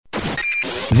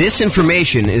This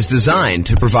information is designed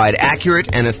to provide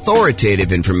accurate and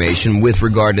authoritative information with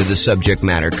regard to the subject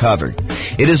matter covered.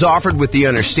 It is offered with the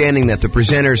understanding that the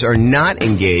presenters are not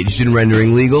engaged in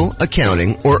rendering legal,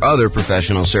 accounting, or other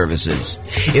professional services.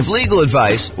 If legal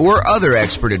advice or other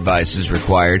expert advice is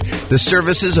required, the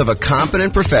services of a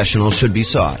competent professional should be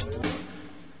sought.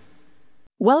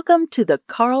 Welcome to the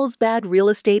Carlsbad Real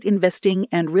Estate Investing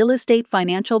and Real Estate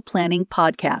Financial Planning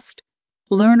Podcast.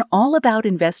 Learn all about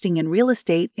investing in real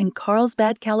estate in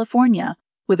Carlsbad, California,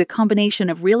 with a combination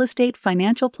of real estate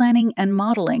financial planning and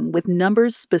modeling with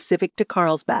numbers specific to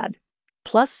Carlsbad,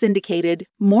 plus syndicated,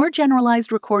 more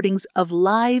generalized recordings of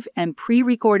live and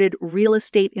pre-recorded real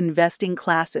estate investing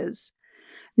classes.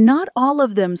 Not all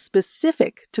of them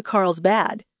specific to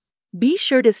Carlsbad. Be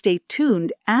sure to stay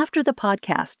tuned after the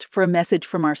podcast for a message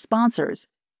from our sponsors.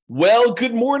 Well,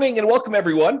 good morning and welcome,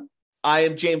 everyone. I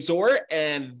am James Orr,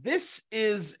 and this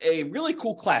is a really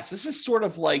cool class. This is sort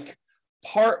of like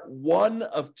part 1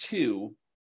 of 2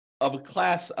 of a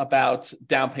class about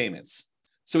down payments.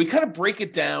 So we kind of break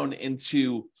it down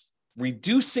into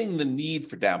reducing the need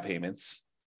for down payments,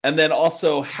 and then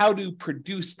also how to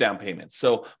produce down payments.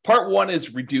 So part 1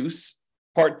 is reduce,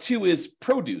 part 2 is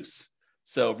produce.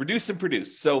 So reduce and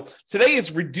produce. So today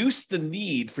is reduce the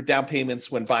need for down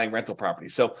payments when buying rental property.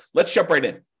 So let's jump right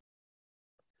in.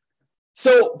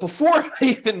 So before I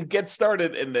even get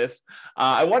started in this,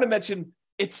 I want to mention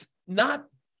it's not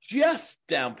just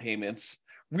down payments.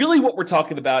 Really what we're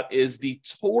talking about is the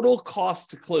total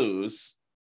cost to close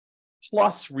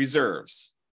plus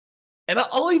reserves. And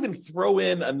I'll even throw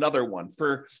in another one.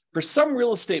 For some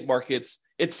real estate markets,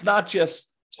 it's not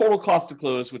just total cost to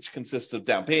close, which consists of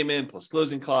down payment plus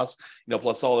closing costs,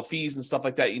 plus all the fees and stuff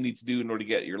like that you need to do in order to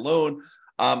get your loan,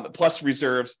 plus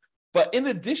reserves. But in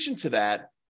addition to that,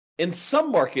 in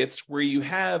some markets where you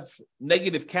have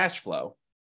negative cash flow,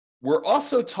 we're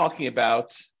also talking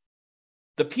about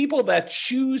the people that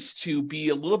choose to be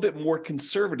a little bit more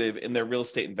conservative in their real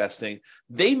estate investing.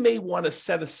 They may want to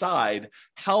set aside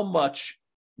how much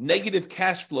negative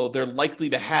cash flow they're likely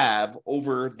to have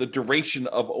over the duration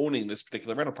of owning this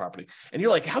particular rental property. And you're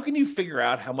like, how can you figure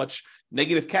out how much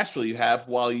negative cash flow you have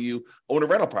while you own a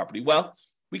rental property? Well,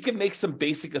 we can make some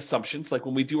basic assumptions, like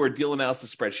when we do our deal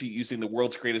analysis spreadsheet using the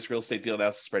world's greatest real estate deal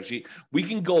analysis spreadsheet, we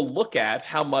can go look at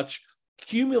how much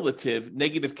cumulative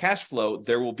negative cash flow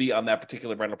there will be on that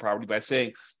particular rental property by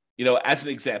saying, as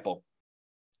an example,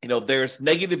 there's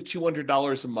negative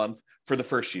 $200 a month for the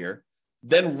first year.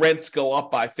 Then rents go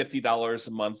up by $50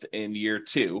 a month in year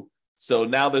 2. So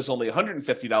now there's only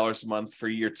 $150 a month for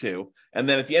year 2. And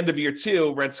then at the end of year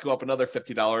 2, rents go up another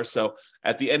 $50. So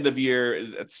at the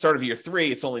start of year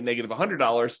 3, it's only negative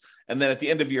 $100. And then at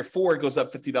the end of year 4, it goes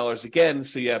up $50 again.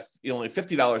 So you have only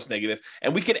 $50 negative.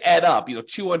 And we could add up,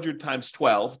 200 times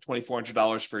 12,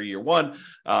 $2,400 for year 1,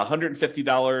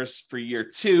 $150 for year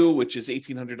 2, which is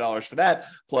 $1,800 for that.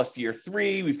 Plus year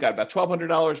 3, we've got about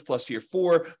 $1,200. Plus year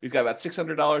 4, we've got about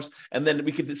 $600. And then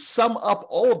we could sum up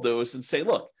all of those and say,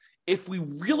 look, if we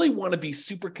really want to be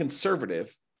super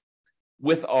conservative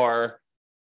with our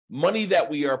money that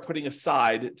we are putting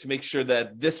aside to make sure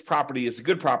that this property is a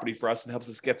good property for us and helps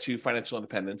us get to financial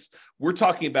independence, we're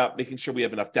talking about making sure we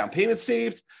have enough down payment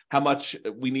saved, how much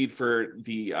we need for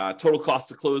the total cost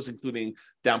to close, including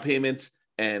down payments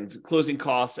and closing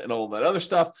costs and all that other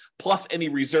stuff, plus any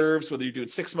reserves, whether you're doing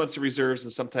 6 months of reserves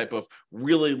in some type of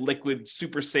really liquid,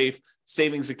 super safe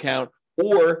savings account,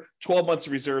 or 12 months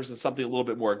of reserves in something a little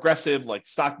bit more aggressive, like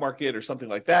stock market or something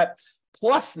like that.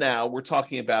 Plus now we're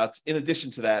talking about, in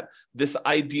addition to that, this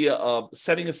idea of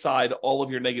setting aside all of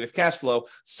your negative cash flow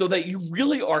so that you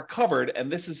really are covered.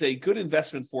 And this is a good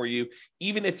investment for you,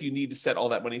 even if you need to set all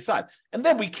that money aside. And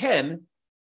then we can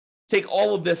take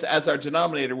all of this as our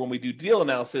denominator when we do deal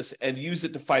analysis and use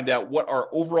it to find out what our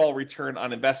overall return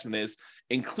on investment is,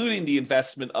 including the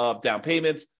investment of down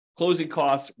payments, closing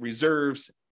costs,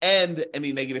 reserves, and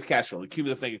any negative cash flow, the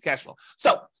cumulative negative cash flow.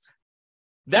 So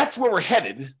that's where we're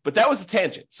headed, but that was a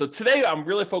tangent. So today I'm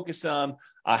really focused on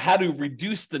how to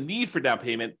reduce the need for down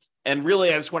payment. And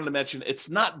really, I just wanted to mention, it's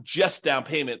not just down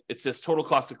payment. It's this total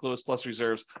cost to close plus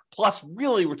reserves. Plus,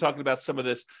 really, we're talking about some of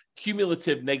this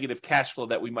cumulative negative cash flow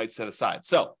that we might set aside.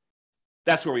 So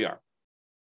that's where we are.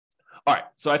 All right.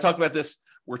 So I talked about this.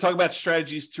 We're talking about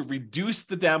strategies to reduce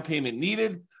the down payment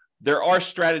needed. There are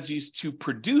strategies to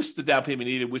produce the down payment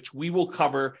needed, which we will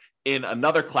cover in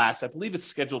another class. I believe it's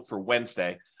scheduled for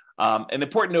Wednesday. An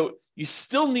important note, you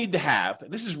still need to have,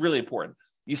 and this is really important,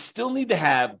 you still need to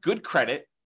have good credit,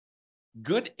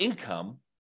 good income,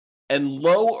 and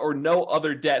low or no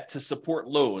other debt to support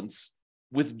loans,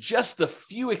 with just a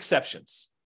few exceptions.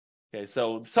 Okay,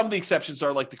 so some of the exceptions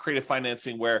are like the creative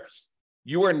financing where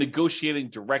you are negotiating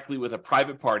directly with a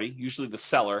private party, usually the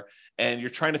seller, and you're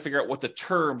trying to figure out what the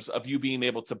terms of you being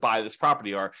able to buy this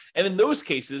property are. And in those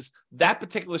cases, that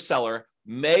particular seller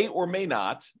may or may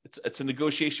not, it's a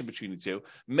negotiation between the two,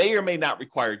 may or may not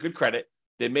require good credit.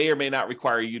 They may or may not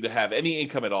require you to have any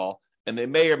income at all. And they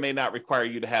may or may not require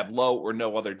you to have low or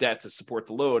no other debt to support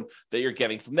the loan that you're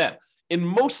getting from them. In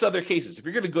most other cases, if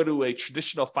you're going to go to a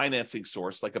traditional financing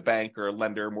source like a bank or a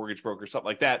lender, mortgage broker, something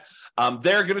like that,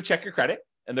 they're going to check your credit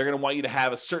and they're going to want you to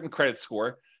have a certain credit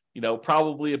score,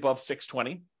 probably above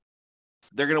 620.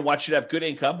 They're going to want you to have good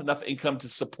income, enough income to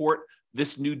support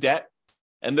this new debt,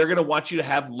 and they're going to want you to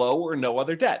have low or no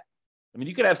other debt. I mean,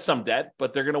 you could have some debt,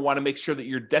 but they're going to want to make sure that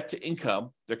your debt to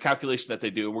income, their calculation that they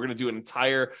do, and we're going to do an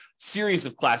entire series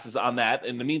of classes on that.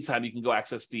 In the meantime, you can go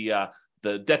access the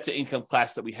debt to income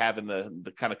class that we have in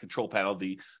the kind of control panel,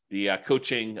 the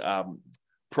coaching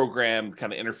program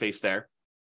kind of interface there.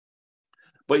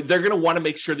 But they're going to want to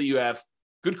make sure that you have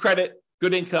good credit,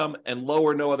 good income, and low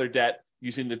or no other debt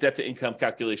using the debt to income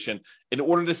calculation in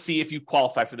order to see if you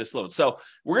qualify for this loan. So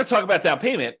we're going to talk about down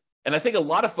payment. And I think a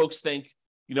lot of folks think,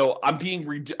 I'm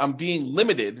being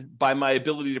limited by my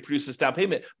ability to produce this down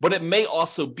payment, but it may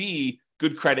also be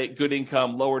good credit, good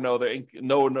income, low or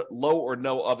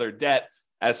no other debt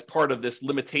as part of this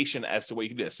limitation as to what you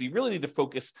can do. So you really need to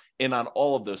focus in on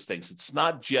all of those things. It's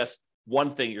not just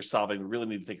one thing you're solving. We really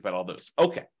need to think about all those.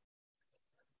 Okay.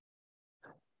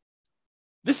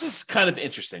 This is kind of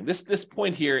interesting. This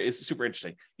point here is super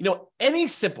interesting. Any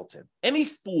simpleton, any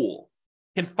fool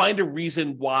can find a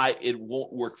reason why it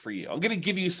won't work for you. I'm going to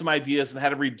give you some ideas on how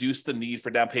to reduce the need for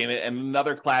down payment. And in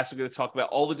another class, we're going to talk about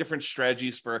all the different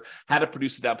strategies for how to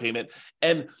produce a down payment.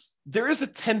 And there is a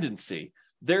tendency,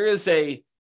 there is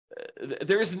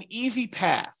an easy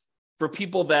path for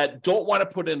people that don't want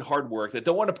to put in hard work, that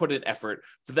don't want to put in effort,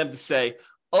 for them to say,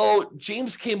 oh,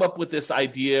 James came up with this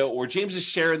idea, or James is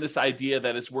sharing this idea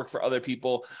that has worked for other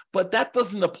people, but that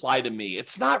doesn't apply to me.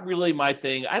 It's not really my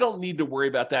thing. I don't need to worry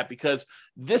about that because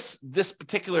this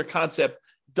particular concept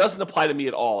doesn't apply to me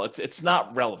at all. It's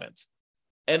not relevant.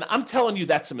 And I'm telling you,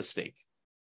 that's a mistake.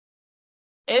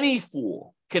 Any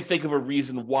fool can think of a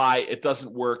reason why it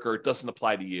doesn't work or it doesn't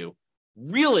apply to you.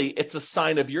 Really, it's a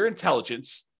sign of your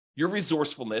intelligence, your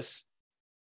resourcefulness,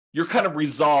 your kind of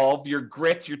resolve, your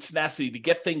grit, your tenacity to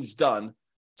get things done,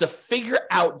 to figure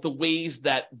out the ways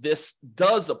that this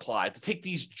does apply, to take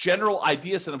these general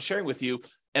ideas that I'm sharing with you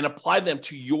and apply them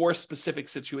to your specific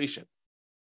situation.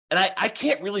 And I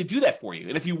can't really do that for you.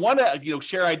 And if you want to,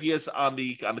 share ideas on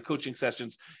the coaching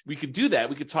sessions, we could do that.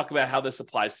 We could talk about how this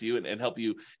applies to you and help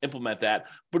you implement that.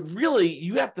 But really,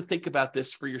 you have to think about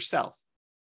this for yourself.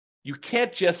 You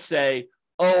can't just say,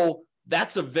 oh,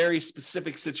 that's a very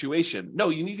specific situation. No,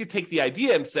 you need to take the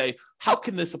idea and say, how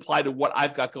can this apply to what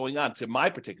I've got going on to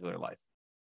my particular life?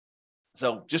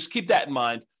 So just keep that in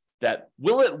mind, that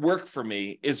will it work for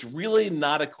me is really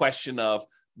not a question of,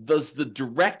 does the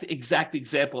direct exact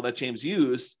example that James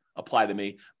used apply to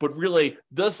me, but really,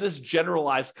 does this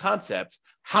generalized concept,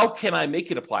 how can I make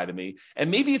it apply to me?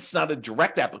 And maybe it's not a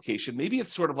direct application. Maybe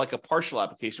it's sort of like a partial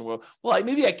application where,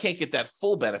 maybe I can't get that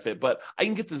full benefit, but I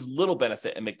can get this little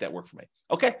benefit and make that work for me.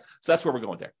 Okay, so that's where we're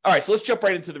going there. All right, so let's jump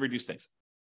right into the reduce things.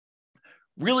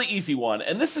 Really easy one.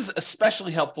 And this is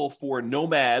especially helpful for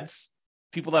nomads,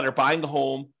 people that are buying a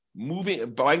home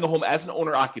as an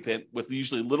owner occupant with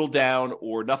usually little down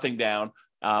or nothing down,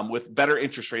 with better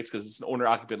interest rates because it's an owner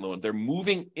occupant loan. They're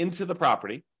moving into the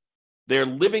property. They're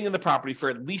living in the property for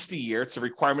at least a year. It's a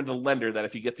requirement of the lender that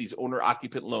if you get these owner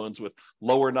occupant loans with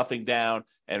low or nothing down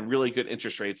and really good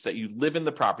interest rates, that you live in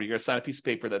the property. You're going to sign a piece of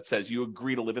paper that says you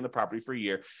agree to live in the property for a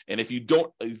year. And if you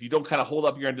don't kind of hold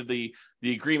up your end of the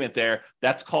agreement there,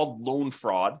 that's called loan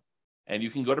fraud, and you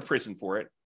can go to prison for it.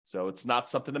 So it's not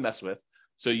something to mess with.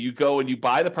 So you go and you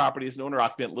buy the property as an owner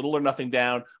occupant, little or nothing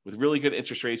down with really good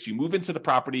interest rates. You move into the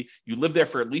property, you live there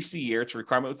for at least a year. It's a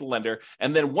requirement with the lender.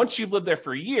 And then once you've lived there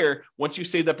for a year, once you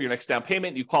saved up your next down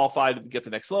payment, you qualify to get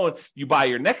the next loan, you buy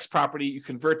your next property, you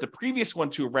convert the previous one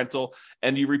to a rental,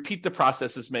 and you repeat the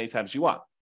process as many times as you want.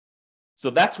 So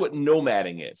that's what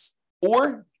nomading is,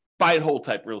 or buy and hold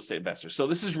type real estate investors. So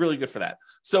this is really good for that.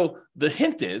 So the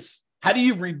hint is, how do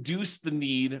you reduce the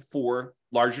need for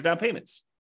larger down payments?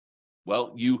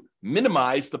 Well, you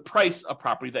minimize the price of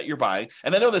property that you're buying.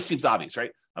 And I know this seems obvious,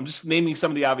 right? I'm just naming some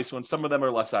of the obvious ones. Some of them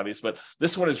are less obvious, but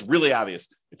this one is really obvious.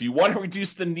 If you want to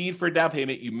reduce the need for a down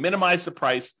payment, you minimize the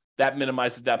price, that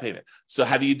minimizes the down payment. So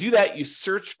how do you do that? You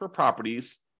search for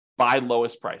properties by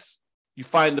lowest price. You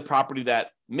find the property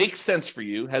that makes sense for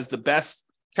you, has the best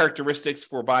characteristics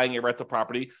for buying a rental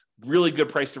property: really good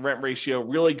price to rent ratio,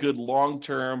 really good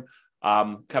long-term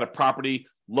kind of property,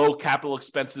 low capital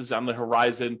expenses on the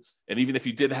horizon. And even if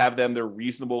you did have them, they're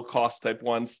reasonable cost type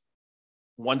ones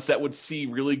that would see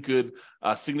really good,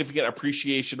 significant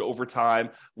appreciation over time,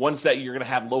 ones that you're going to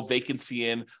have low vacancy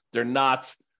in. They're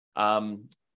not,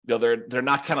 they're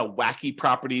not kind of wacky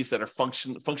properties that are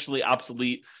functionally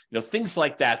obsolete, things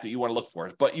like that you want to look for.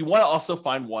 But you want to also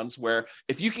find ones where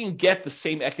if you can get the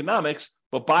same economics,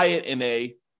 but buy it in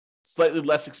a slightly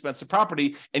less expensive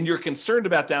property and you're concerned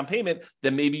about down payment,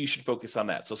 then maybe you should focus on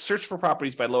that. So search for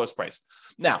properties by lowest price.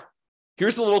 Now,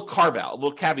 here's a little carve out, a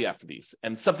little caveat for these,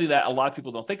 and something that a lot of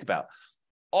people don't think about.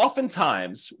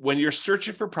 Oftentimes, when you're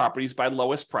searching for properties by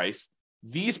lowest price,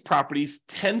 these properties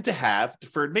tend to have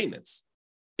deferred maintenance.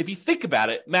 If you think about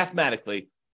it mathematically,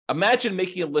 imagine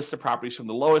making a list of properties from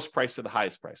the lowest price to the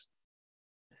highest price.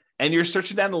 And you're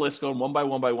searching down the list, going one by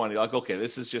one by one. You're like, okay,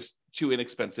 this is just too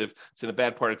inexpensive. It's in a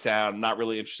bad part of town. I'm not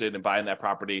really interested in buying that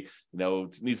property.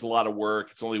 It needs a lot of work.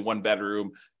 It's only one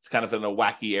bedroom. It's kind of in a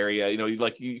wacky area.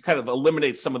 You kind of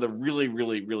eliminate some of the really,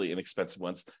 really, really inexpensive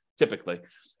ones typically.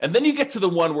 And then you get to the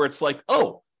one where it's like,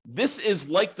 oh, this is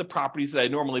like the properties that I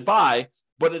normally buy,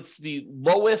 but it's the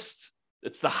lowest.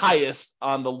 It's the highest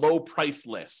on the low price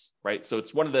list, right? So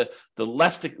it's one of the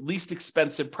least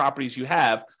expensive properties you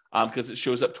have because it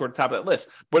shows up toward the top of that list,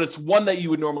 but it's one that you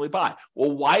would normally buy.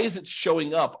 Well, why is it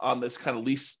showing up on this kind of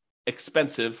least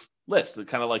expensive list,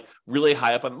 kind of like really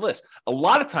high up on the list? A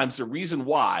lot of times the reason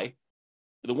why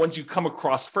the ones you come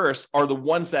across first are the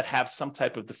ones that have some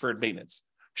type of deferred maintenance.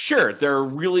 Sure, they're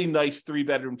a really nice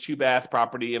 3-bedroom, 2-bath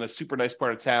property in a super nice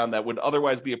part of town that would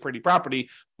otherwise be a pretty property,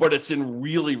 but it's in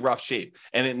really rough shape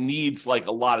and it needs like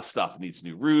a lot of stuff. It needs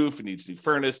new roof, it needs new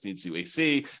furnace, it needs new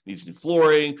AC, it needs new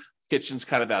flooring, kitchen's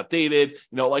kind of outdated,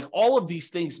 like all of these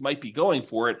things might be going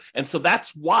for it. And so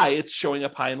that's why it's showing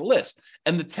up high on the list.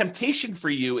 And the temptation for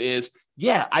you is,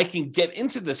 yeah, I can get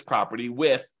into this property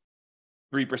with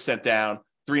 3% down,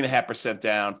 3.5%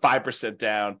 down, 5%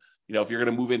 down. If you're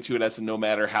going to move into it as a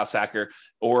nomad or house hacker,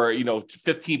 or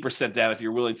 15% down if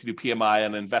you're willing to do PMI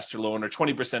on an investor loan, or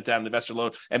 20% down an investor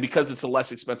loan, and because it's a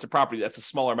less expensive property, that's a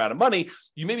smaller amount of money,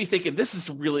 you may be thinking this is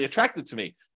really attractive to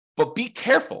me. But be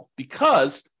careful,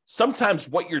 because sometimes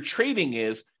what you're trading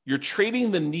is you're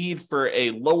trading the need for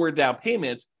a lower down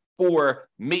payment for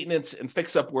maintenance and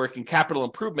fix-up work and capital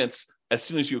improvements as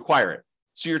soon as you acquire it.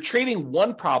 So you're trading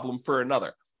one problem for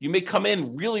another. You may come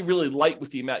in really, really light with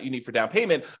the amount you need for down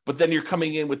payment, but then you're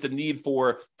coming in with the need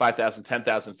for $5,000, $10,000,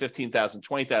 $15,000,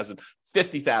 $20,000,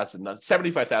 $50,000,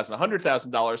 $75,000,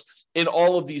 $100,000 in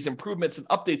all of these improvements and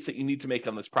updates that you need to make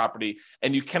on this property,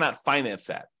 and you cannot finance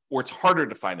that, or it's harder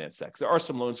to finance that, because there are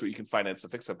some loans where you can finance the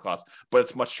fix-up costs, but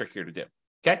it's much trickier to do,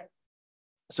 okay?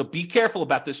 So be careful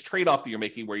about this trade-off that you're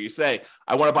making where you say,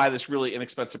 I want to buy this really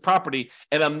inexpensive property,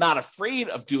 and I'm not afraid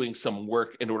of doing some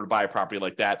work in order to buy a property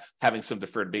like that, having some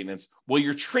deferred maintenance. Well,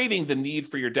 you're trading the need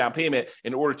for your down payment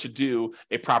in order to do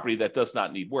a property that does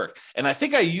not need work. And I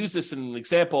think I used this in an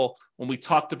example when we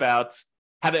talked about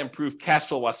how to improve cash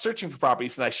flow while searching for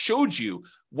properties. And I showed you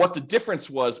what the difference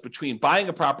was between buying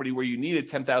a property where you needed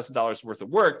 $10,000 worth of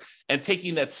work and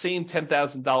taking that same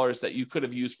 $10,000 that you could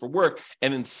have used for work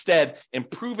and instead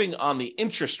improving on the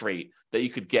interest rate that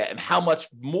you could get, and how much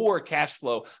more cash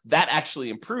flow that actually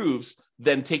improves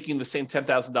than taking the same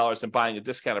 $10,000 and buying a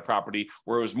discounted property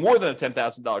where it was more than a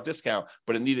 $10,000 discount,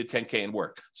 but it needed $10K in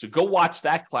work. So go watch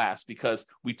that class, because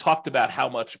we talked about how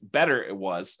much better it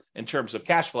was in terms of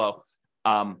cash flow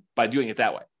by doing it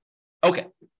that way. Okay.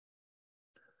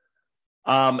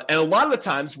 And a lot of the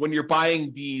times when you're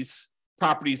buying these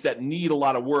properties that need a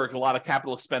lot of work, a lot of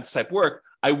capital expense type work,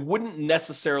 I wouldn't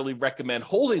necessarily recommend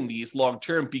holding these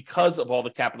long-term because of all the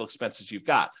capital expenses you've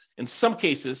got. In some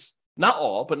cases, not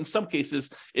all, but in some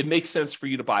cases, it makes sense for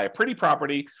you to buy a pretty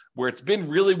property where it's been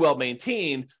really well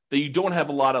maintained, that you don't have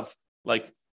a lot of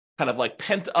kind of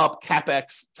pent up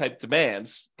CapEx type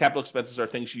demands. Capital expenses are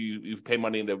things you pay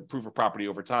money to improve a property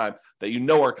over time that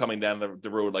are coming down the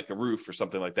road, like a roof or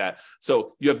something like that.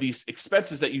 So you have these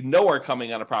expenses that are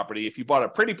coming on a property. If you bought a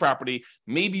pretty property,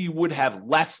 maybe you would have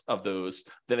less of those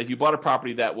than if you bought a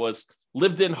property that was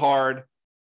lived in hard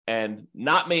and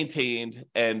not maintained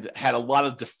and had a lot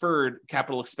of deferred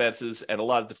capital expenses and a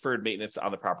lot of deferred maintenance on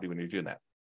the property when you're doing that.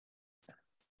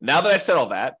 Now that I've said all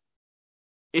that,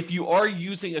 if you are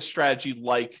using a strategy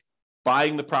like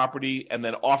buying the property and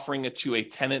then offering it to a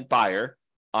tenant buyer,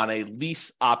 on a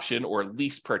lease option or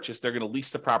lease purchase. They're going to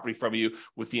lease the property from you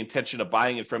with the intention of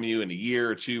buying it from you in a year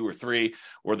or 2 or 3,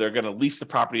 or they're going to lease the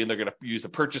property and they're going to use a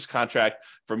purchase contract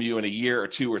from you in a year or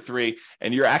 2 or 3,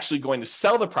 and you're actually going to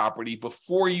sell the property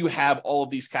before you have all of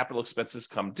these capital expenses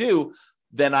come due,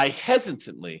 then I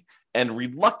hesitantly and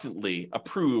reluctantly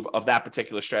approve of that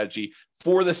particular strategy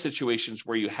for the situations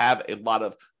where you have a lot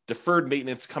of deferred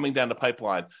maintenance coming down the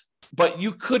pipeline. But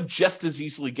you could just as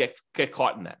easily get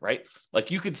caught in that, right? Like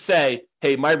you could say,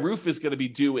 hey, my roof is going to be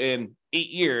due in 8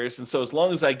 years. And so as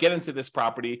long as I get into this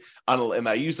property and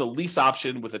I use a lease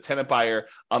option with a tenant buyer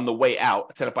on the way out,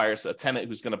 a tenant buyer is a tenant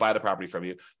who's going to buy the property from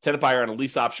you, tenant buyer on a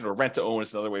lease option or rent to own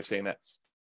is another way of saying that.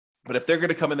 But if they're going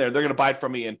to come in there, they're going to buy it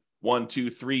from me in 1, 2,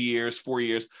 3 years, 4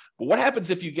 years. But what happens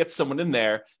if you get someone in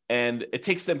there and it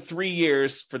takes them 3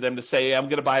 years for them to say, I'm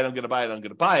going to buy it, I'm going to buy it, I'm going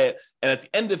to buy it. And at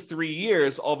the end of 3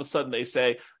 years, all of a sudden they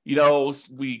say, you know,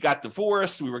 we got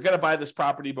divorced. We were going to buy this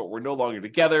property, but we're no longer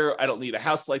together. I don't need a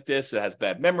house like this. It has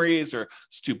bad memories or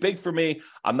it's too big for me.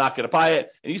 I'm not going to buy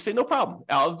it. And you say, no problem.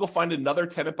 I'll go find another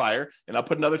tenant buyer and I'll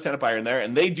put another tenant buyer in there.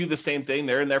 And they do the same thing.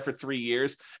 They're in there for 3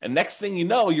 years. And next thing you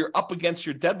know, you're up against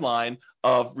your deadline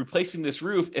of replacing this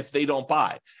roof if they don't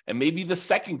buy. And maybe the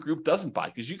second group doesn't buy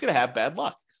because you could have bad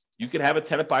luck. You could have a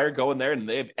tenant buyer go in there and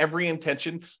they have every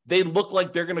intention. They look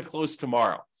like they're going to close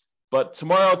tomorrow. But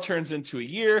tomorrow turns into a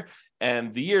year,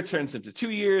 and the year turns into 2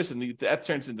 years, and that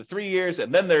turns into 3 years,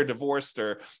 and then they're divorced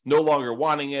or no longer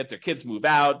wanting it. Their kids move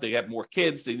out. They have more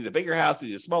kids. They need a bigger house. They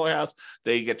need a smaller house.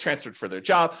 They get transferred for their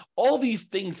job. All these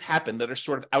things happen that are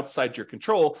sort of outside your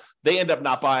control. They end up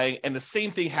not buying, and the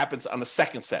same thing happens on the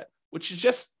second set, which is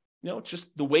just,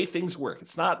 just the way things work.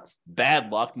 It's not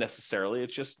bad luck necessarily.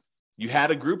 It's just you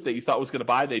had a group that you thought was going to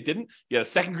buy, they didn't. You had a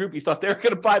second group you thought they were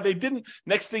going to buy, they didn't.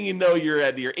 Next thing you know, you're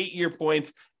at your 8-year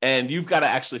point and you've got to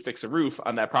actually fix a roof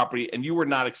on that property. And you were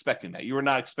not expecting that. You were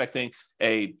not expecting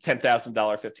a $10,000,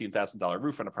 $15,000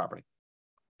 roof on a property.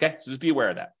 Okay, so just be aware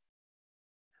of that.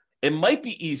 It might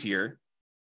be easier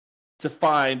to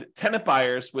find tenant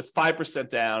buyers with 5%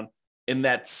 down in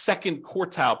that second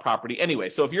quartile property anyway.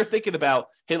 So if you're thinking about,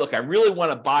 hey, look, I really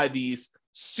want to buy these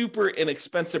super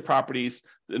inexpensive properties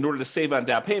in order to save on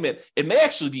down payment, it may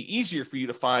actually be easier for you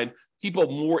to find people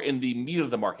more in the meat of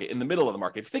the market, in the middle of the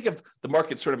market. Think of the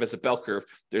market sort of as a bell curve.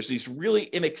 There's these really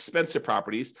inexpensive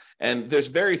properties, and there's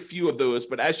very few of those.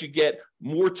 But as you get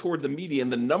more toward the median,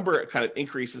 the number kind of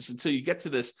increases until you get to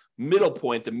this middle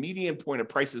point, the median point of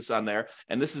prices on there.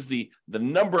 And this is the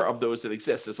number of those that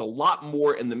exist. There's a lot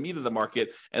more in the meat of the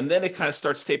market. And then it kind of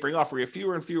starts tapering off where you have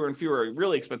fewer and fewer and fewer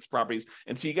really expensive properties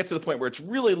until you get to the point where it's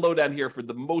really low down here for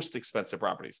the most expensive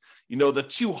properties. The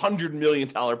 $200 million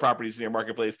properties in your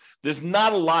marketplace, there's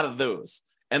not a lot of those.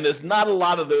 And there's not a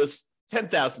lot of those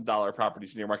 $10,000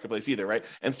 properties in your marketplace either, right?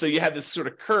 And so you have this sort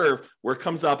of curve where it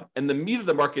comes up and the meat of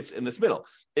the market's in this middle.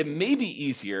 It may be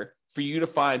easier for you to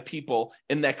find people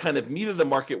in that kind of meat of the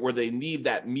market where they need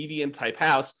that median type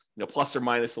house, plus or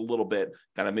minus a little bit,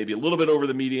 kind of maybe a little bit over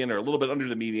the median or a little bit under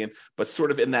the median, but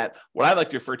sort of in that, what I like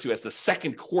to refer to as the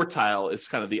second quartile is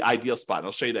kind of the ideal spot. And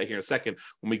I'll show you that here in a second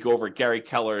when we go over Gary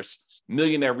Keller's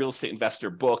Millionaire Real Estate Investor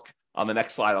book. On the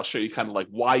next slide, I'll show you kind of like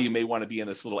why you may want to be in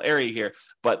this little area here,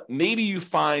 but maybe you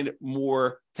find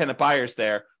more tenant buyers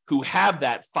there who have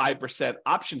that 5%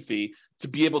 option fee to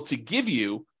be able to give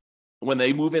you when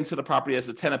they move into the property as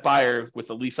a tenant buyer with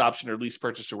a lease option or lease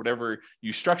purchase or whatever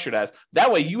you structured as.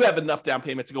 That way you have enough down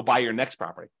payment to go buy your next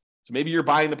property. So maybe you're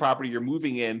buying the property, you're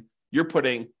moving in, you're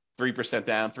putting 3%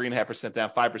 down, 3.5% down,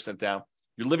 5% down.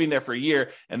 You're living there for a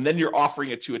year, and then you're offering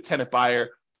it to a tenant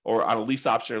buyer or on a lease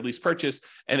option or lease purchase.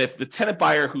 And if the tenant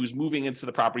buyer who's moving into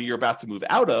the property you're about to move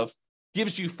out of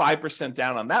gives you 5%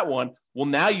 down on that one, well,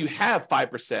 now you have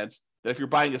 5% that if you're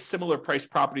buying a similar price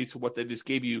property to what they just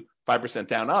gave you 5%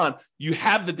 down on, you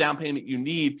have the down payment you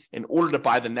need in order to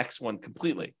buy the next one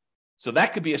completely. So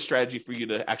that could be a strategy for you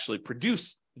to actually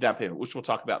produce the down payment, which we'll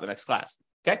talk about in the next class.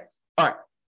 Okay. All right.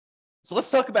 So let's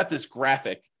talk about this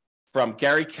graphic from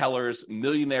Gary Keller's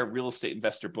Millionaire Real Estate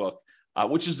Investor book.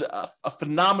 Which is a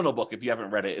phenomenal book if you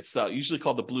haven't read it. It's usually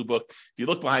called the Blue Book. If you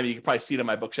look behind me, you can probably see it on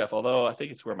my bookshelf, although I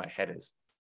think it's where my head is.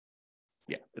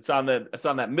 Yeah, it's on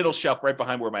that middle shelf right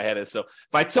behind where my head is. So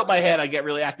if I tilt my head, I get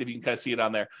really active. You can kind of see it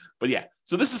on there. But yeah,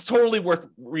 so this is totally worth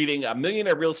reading. A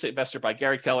Millionaire Real Estate Investor by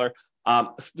Gary Keller.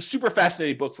 Super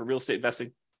fascinating book for real estate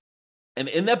investing. And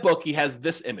in that book, he has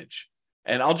this image.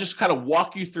 And I'll just kind of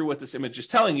walk you through what this image is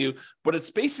telling you. But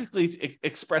it's basically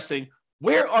expressing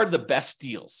where are the best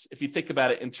deals? If you think about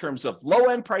it in terms of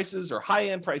low-end prices or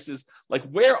high-end prices, like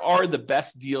where are the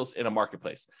best deals in a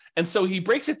marketplace? And so he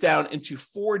breaks it down into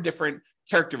 4 different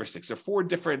characteristics or 4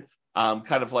 different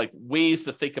kind of like ways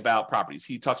to think about properties.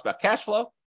 He talks about cash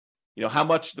flow, how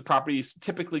much the properties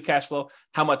typically cash flow,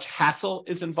 how much hassle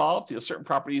is involved. Certain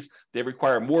properties, they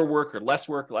require more work or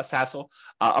less hassle.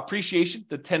 Appreciation,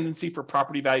 the tendency for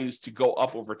property values to go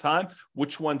up over time.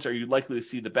 Which ones are you likely to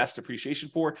see the best appreciation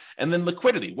for? And then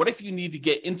liquidity. What if you need to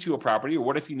get into a property, or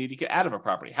what if you need to get out of a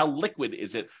property? How liquid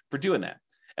is it for doing that?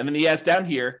 And then he has down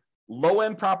here,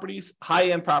 low-end properties,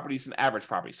 high-end properties, and average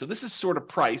properties. So this is sort of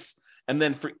price. And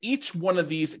then for each one of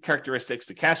these characteristics,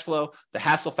 the cash flow, the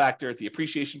hassle factor, the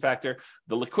appreciation factor,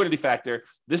 the liquidity factor,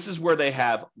 this is where they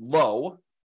have low.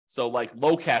 So like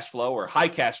low cash flow or high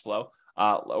cash flow,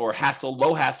 or hassle,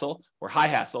 low hassle or high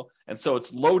hassle. And so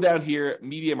it's low down here,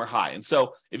 medium or high. And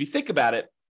so if you think about it,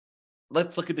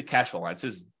 let's look at the cash flow line. It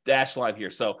says dashed line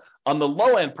here. So on the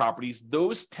low end properties,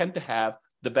 those tend to have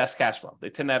the best cash flow. They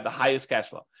tend to have the highest cash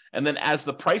flow. And then as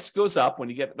the price goes up, when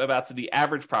you get about to the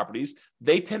average properties,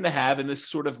 they tend to have in this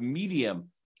sort of medium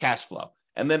cash flow.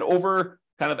 And then over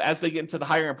kind of as they get into the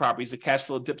higher end properties, the cash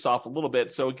flow dips off a little bit.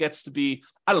 So it gets to be,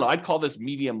 I'd call this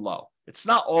medium low. It's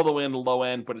not all the way in the low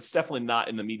end, but it's definitely not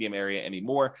in the medium area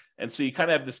anymore. And so you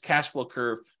kind of have this cash flow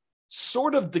curve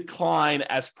sort of decline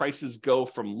as prices go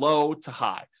from low to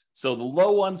high. So the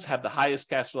low ones have the highest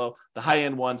cash flow. The high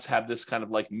end ones have this kind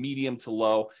of like medium to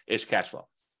low-ish cash flow.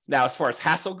 Now, as far as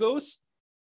hassle goes,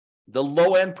 the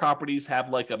low end properties have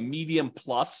like a medium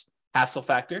plus hassle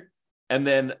factor. And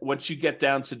then once you get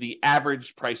down to the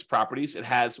average price properties, it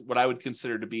has what I would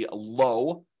consider to be a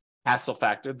low hassle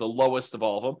factor, the lowest of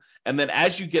all of them. And then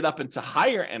as you get up into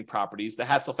higher end properties, the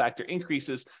hassle factor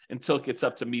increases until it gets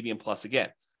up to medium plus again.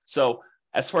 So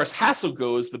as far as hassle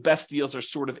goes, the best deals are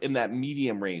sort of in that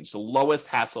medium range, the lowest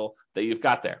hassle that you've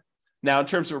got there. Now, in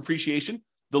terms of appreciation,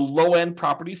 the low end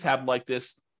properties have like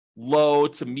this low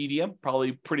to medium, probably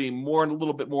a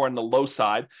little bit more on the low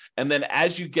side. And then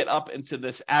as you get up into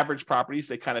this average properties,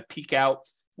 they kind of peak out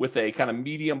with a kind of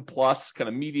medium plus, kind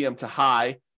of medium to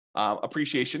high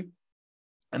appreciation.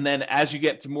 And then as you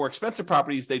get to more expensive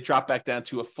properties, they drop back down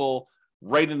to a full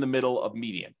right in the middle of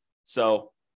median.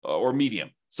 Or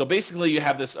medium. So basically you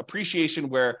have this appreciation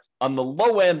where on the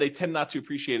low end, they tend not to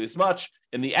appreciate as much.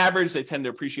 In the average, they tend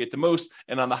to appreciate the most.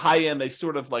 And on the high end, they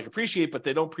sort of like appreciate, but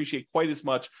they don't appreciate quite as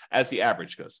much as the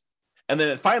average goes. And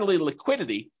then finally,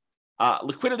 liquidity.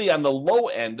 Liquidity on the low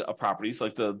end of properties,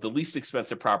 like the least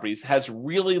expensive properties, has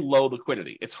really low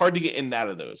liquidity. It's hard to get in and out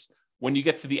of those. When you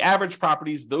get to the average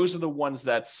properties, those are the ones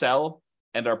that sell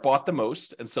and are bought the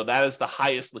most. And so that is the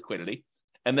highest liquidity.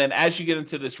 And then as you get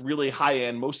into this really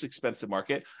high-end, most expensive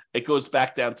market, it goes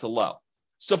back down to low.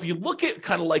 So if you look at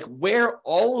kind of like where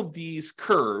all of these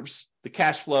curves, the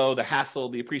cash flow, the hassle,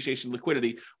 the appreciation,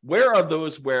 liquidity, where are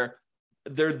those where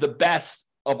they're the best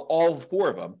of all four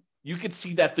of them, you can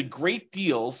see that the great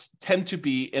deals tend to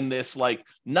be in this like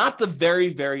not the very,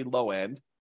 very low end,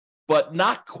 but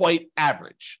not quite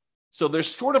average. So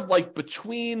there's sort of like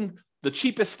between the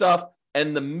cheapest stuff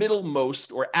and the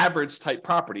middlemost or average type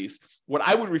properties, what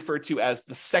I would refer to as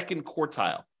the second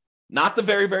quartile, not the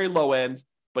very, very low end,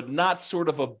 but not sort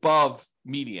of above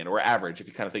median or average, if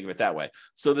you kind of think of it that way.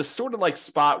 So this sort of like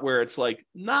spot where it's like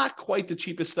not quite the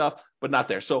cheapest stuff, but not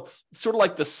there. So sort of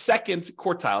like the second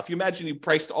quartile. If you imagine you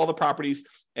priced all the properties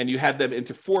and you had them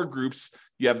into four groups,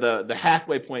 you have the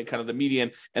halfway point, kind of the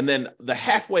median, and then the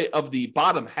halfway of the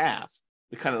bottom half,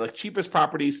 the kind of like cheapest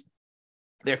properties.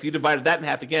 There, if you divided that in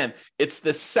half again, it's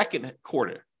the second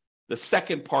quarter. The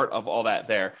second part of all that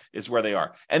there is where they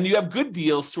are. And you have good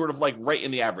deals sort of like right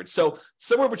in the average. So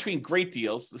somewhere between great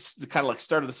deals, the kind of like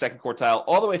start of the second quartile,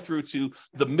 all the way through to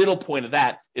the middle point of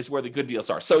that is where the good deals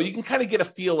are. So you can kind of get a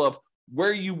feel of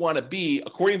where you want to be,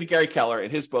 according to Gary Keller in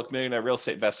his book, Millionaire Real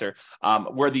Estate Investor,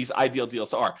 where these ideal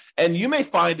deals are. And you may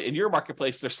find in your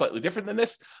marketplace, they're slightly different than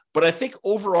this, but I think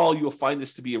overall, you'll find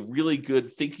this to be a really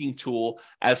good thinking tool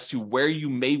as to where you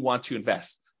may want to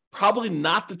invest. Probably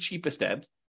not the cheapest end,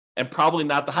 and probably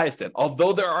not the highest end,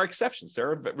 although there are exceptions. There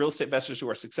are real estate investors who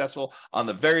are successful on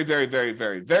the very, very, very,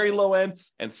 very, very low end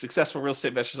and successful real estate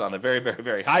investors on the very, very,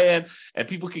 very high end. And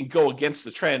people can go against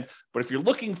the trend. But if you're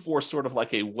looking for sort of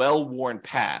like a well-worn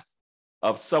path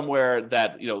of somewhere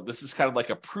that, this is kind of like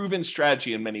a proven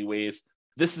strategy in many ways,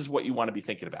 this is what you want to be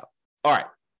thinking about. All right.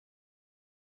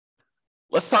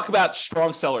 Let's talk about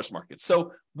strong sellers market.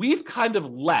 So we've kind of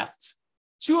left,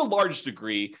 to a large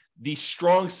degree, the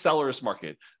strong sellers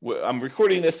market. I'm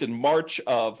recording this in March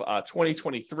of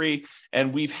 2023,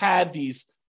 and we've had these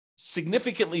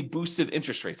significantly boosted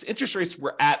interest rates. Interest rates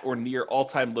were at or near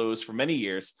all-time lows for many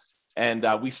years. And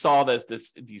we saw that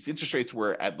these interest rates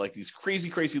were at like these crazy,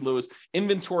 crazy lows.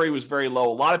 Inventory was very low.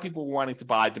 A lot of people were wanting to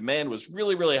buy. Demand was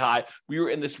really, really high. We were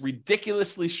in this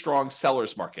ridiculously strong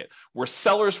seller's market where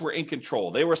sellers were in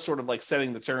control. They were sort of like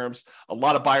setting the terms. A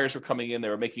lot of buyers were coming in. They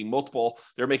were making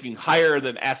higher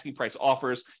than asking price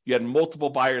offers. You had multiple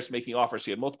buyers making offers.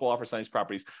 You had multiple offers on these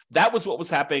properties. That was what was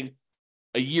happening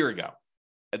a year ago.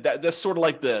 That's sort of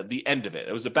like the end of it.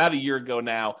 It was about a year ago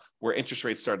now where interest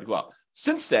rates started to go up.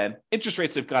 Since then, interest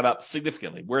rates have gone up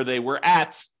significantly. Where they were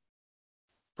at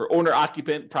for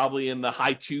owner-occupant, probably in the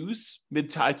high twos, mid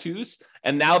to high twos,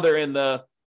 and now they're in the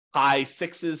high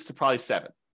sixes to probably 7.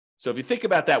 So if you think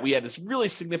about that, we had this really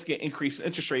significant increase in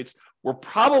interest rates. We're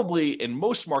probably in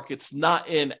most markets not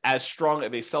in as strong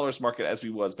of a seller's market as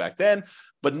we was back then,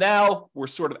 but now we're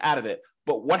sort of out of it.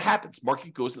 But what happens?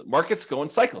 Markets go in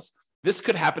cycles. This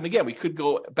could happen again. We could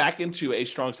go back into a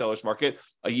strong seller's market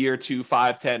a year, 2,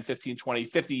 5, 10, 15, 20,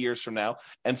 50 years from now.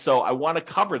 And so I want to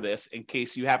cover this in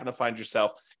case you happen to find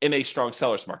yourself in a strong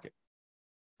seller's market.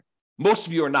 Most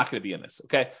of you are not going to be in this,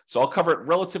 okay? So I'll cover it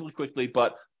relatively quickly,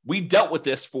 but we dealt with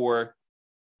this for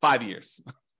 5 years.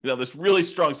 This really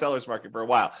strong seller's market for a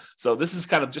while. So this is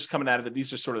kind of just coming out of it.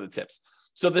 These are sort of the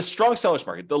tips. So this strong seller's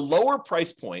market, the lower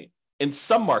price point in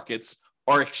some markets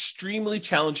are extremely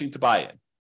challenging to buy in.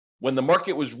 When the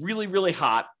market was really, really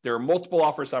hot, there were multiple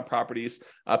offers on properties.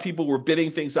 People were bidding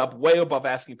things up way above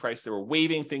asking price. They were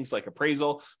waiving things like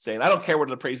appraisal, saying, I don't care what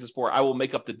it appraises for. I will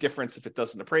make up the difference if it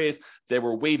doesn't appraise. They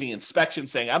were waiving inspection,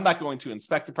 saying, I'm not going to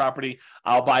inspect the property.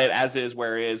 I'll buy it as is,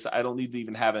 where it is. I don't need to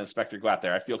even have an inspector go out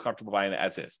there. I feel comfortable buying it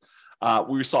as is.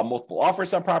 We saw multiple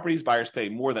offers on properties, buyers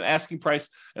paying more than asking price,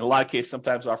 in a lot of cases,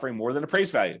 sometimes offering more than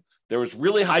appraised value. There was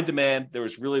really high demand. There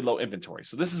was really low inventory.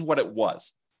 So this is what it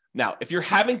was. Now, if you're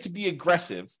having to be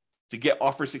aggressive to get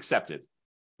offers accepted,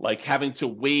 like having to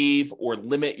waive or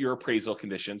limit your appraisal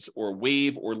conditions or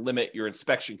waive or limit your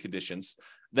inspection conditions,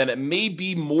 then it may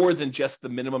be more than just the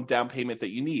minimum down payment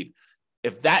that you need.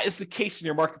 If that is the case in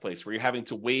your marketplace where you're having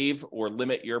to waive or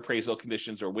limit your appraisal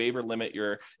conditions or waive or limit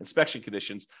your inspection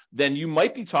conditions, then you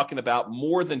might be talking about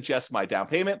more than just my down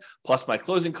payment plus my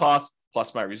closing costs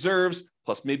plus my reserves,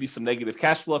 plus maybe some negative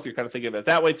cash flow if you're kind of thinking of it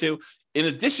that way too. In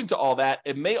addition to all that,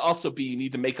 it may also be you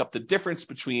need to make up the difference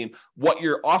between what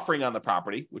you're offering on the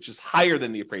property, which is higher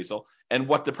than the appraisal, and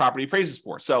what the property appraises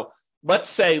for. So let's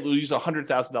say we'll use a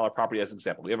 $100,000 property as an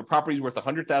example. We have a property worth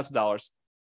 $100,000.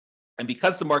 And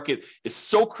because the market is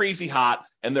so crazy hot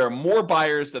and there are more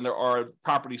buyers than there are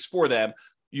properties for them,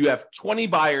 you have 20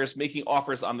 buyers making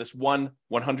offers on this one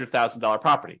 $100,000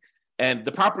 property. And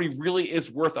the property really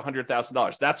is worth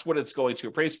 $100,000. That's what it's going to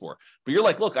appraise for. But you're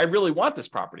like, look, I really want this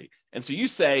property. And so you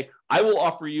say, I will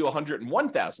offer you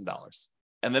 $101,000.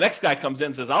 And the next guy comes in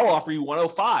and says, I'll offer you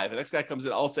 105. The next guy comes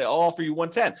in, I'll offer you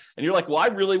 110. And you're like, well, I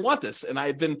really want this. And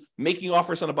I've been making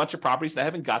offers on a bunch of properties and I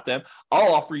haven't got them.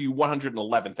 I'll offer you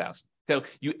 111,000. So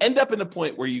you end up in the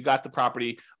point where you got the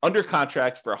property under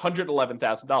contract for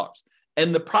 $111,000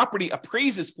 and the property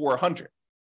appraises for 100.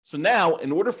 So now,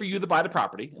 in order for you to buy the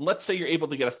property, and let's say you're able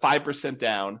to get a 5%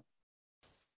 down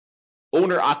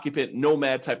owner-occupant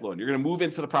nomad type loan. You're going to move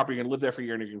into the property, you're going to live there for a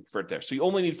year, and you're going to convert there. So you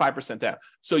only need 5% down.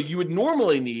 So you would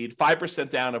normally need 5%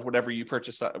 down of whatever you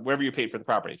purchased, whatever you paid for the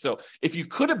property. So if you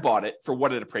could have bought it for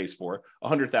what it appraised for,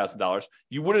 $100,000,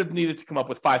 you would have needed to come up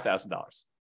with $5,000.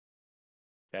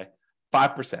 Okay,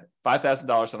 5%,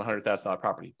 $5,000 on a $100,000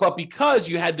 property. But because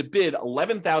you had to bid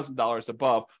 $11,000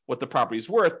 above what the property is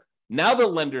worth, now the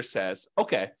lender says,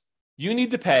 okay, you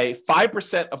need to pay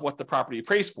 5% of what the property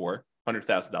appraised for,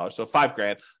 $100,000, so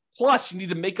 $5,000, plus you need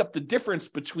to make up the difference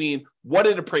between what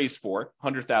it appraised for,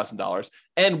 $100,000,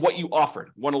 and what you offered,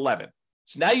 $111,000.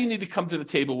 So now you need to come to the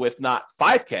table with not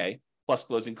 $5,000 plus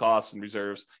closing costs and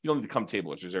reserves. You don't need to come to the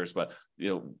table with reserves, but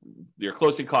your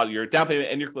closing cost, your down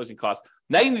payment, and your closing costs.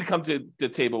 Now you need to come to the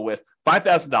table with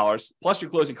 $5,000 plus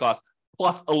your closing costs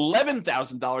plus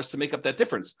 $11,000 to make up that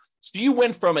difference. So you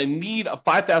went from a need of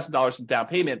 $5,000 in down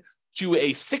payment to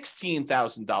a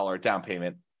 $16,000 down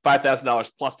payment,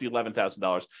 $5,000 plus the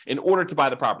 $11,000 in order to buy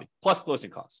the property, plus closing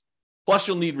costs. Plus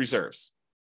you'll need reserves.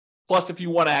 Plus, if you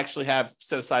want to actually have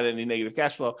set aside any negative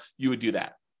cash flow, you would do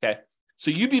that, okay?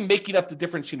 So you'd be making up the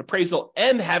difference between appraisal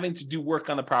and having to do work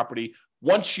on the property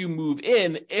once you move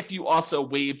in if you also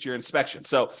waived your inspection.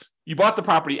 So you bought the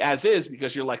property as is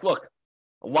because you're like, look,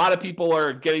 a lot of people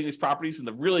are getting these properties, and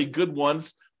the really good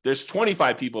ones, there's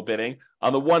 25 people bidding.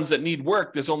 On the ones that need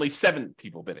work, there's only 7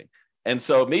 people bidding. And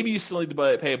so maybe you still need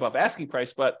to pay above asking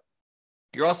price, but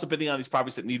you're also bidding on these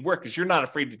properties that need work because you're not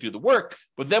afraid to do the work.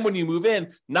 But then when you move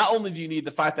in, not only do you need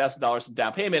the $5,000 in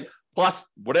down payment,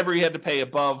 plus whatever you had to pay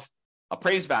above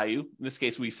appraised value. In this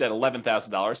case, we said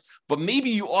 $11,000, but maybe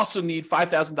you also need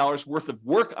 $5,000 worth of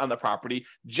work on the property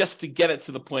just to get it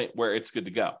to the point where it's good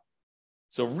to go.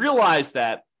 So realize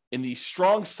that in these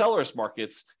strong sellers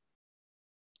markets,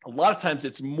 a lot of times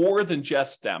it's more than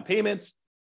just down payments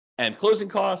and closing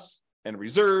costs and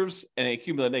reserves and a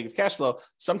cumulative negative cash flow.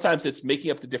 Sometimes it's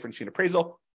making up the difference between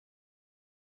appraisal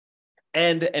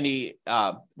and any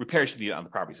repairs you need on the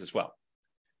properties as well.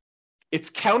 It's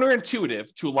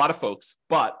counterintuitive to a lot of folks,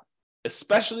 but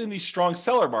especially in these strong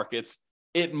seller markets,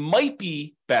 it might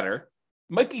be better,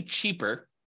 might be cheaper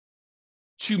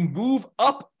to move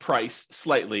up price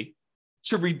slightly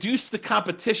to reduce the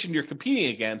competition you're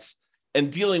competing against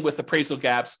and dealing with appraisal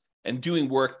gaps and doing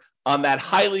work on that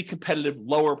highly competitive,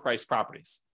 lower price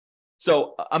properties.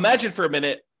 So imagine for a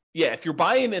minute, if you're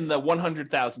buying in the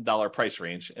 $100,000 price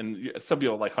range, and some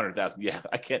people are like 100,000,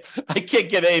 I can't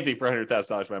get anything for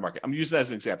 $100,000 in my market. I'm using that as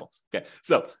an example. Okay,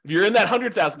 so if you're in that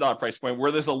 $100,000 price point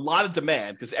where there's a lot of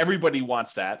demand because everybody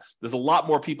wants that, there's a lot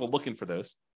more people looking for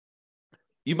those.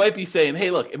 You might be saying,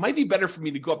 hey, look, it might be better for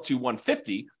me to go up to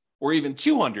 150 or even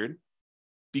 200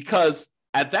 because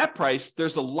at that price,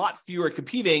 there's a lot fewer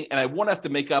competing and I won't have to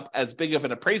make up as big of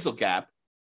an appraisal gap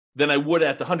than I would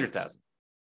at the 100,000.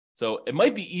 So it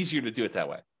might be easier to do it that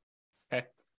way. Okay.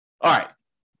 All right.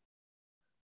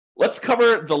 Let's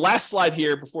cover the last slide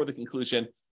here before the conclusion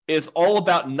is all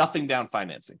about nothing down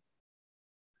financing.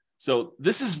 So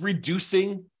this is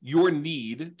reducing your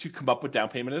need to come up with down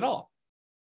payment at all.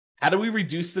 How do we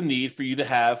reduce the need for you to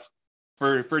have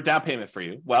for down payment for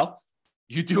you? Well,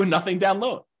 you do a nothing down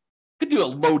loan. You could do a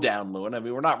low down loan. I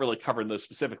mean, we're not really covering those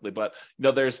specifically, but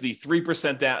there's the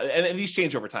 3% down, and these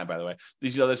change over time, by the way.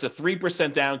 There's a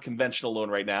 3% down conventional loan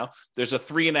right now. There's a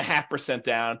 3.5%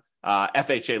 down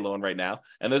FHA loan right now,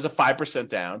 and there's a 5%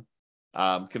 down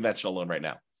conventional loan right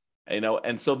now.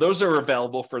 And so those are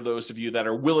available for those of you that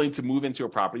are willing to move into a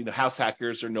property, house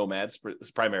hackers or nomads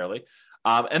primarily.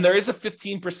 And there is a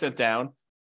 15% down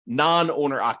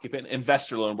non-owner occupant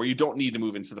investor loan where you don't need to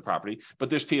move into the property, but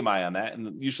there's PMI on that.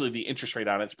 And usually the interest rate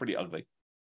on it's pretty ugly.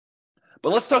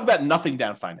 But let's talk about nothing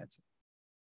down financing.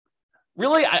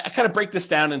 Really, I kind of break this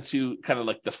down into kind of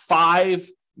like the 5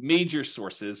 major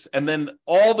sources and then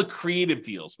all the creative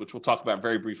deals, which we'll talk about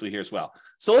very briefly here as well.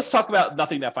 So let's talk about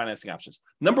nothing down financing options.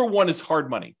 Number 1 is hard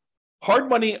money. Hard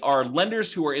money are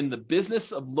lenders who are in the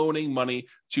business of loaning money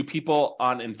to people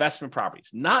on investment properties,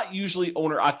 not usually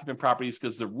owner-occupant properties,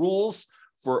 because the rules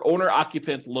for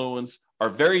owner-occupant loans are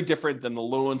very different than the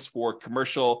loans for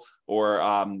commercial or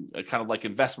kind of like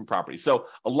investment properties. So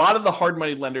a lot of the hard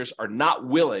money lenders are not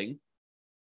willing.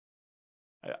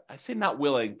 I say not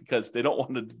willing because they don't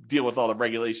want to deal with all the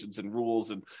regulations and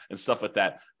rules and stuff like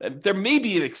that. There may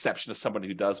be an exception to somebody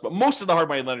who does, but most of the hard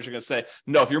money lenders are going to say,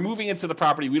 no, if you're moving into the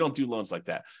property, we don't do loans like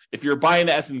that. If you're buying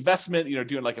it as an investment,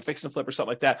 doing like a fix and flip or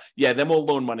something like that, then we'll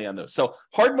loan money on those. So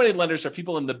hard money lenders are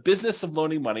people in the business of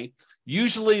loaning money.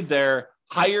 Usually they're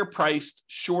higher priced,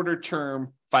 shorter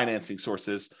term financing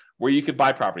sources where you could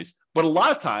buy properties. But a lot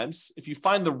of times, if you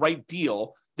find the right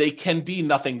deal, they can be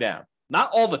nothing down. Not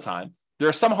all the time. There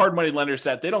are some hard money lenders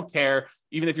that they don't care,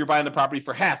 even if you're buying the property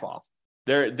for half off.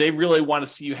 They really want to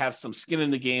see you have some skin in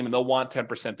the game and they'll want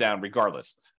 10% down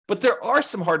regardless. But there are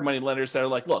some hard money lenders that are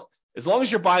like, look, as long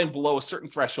as you're buying below a certain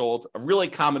threshold, a really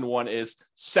common one is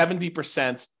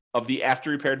 70% of the after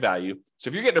repaired value. So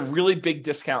if you're getting a really big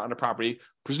discount on a property,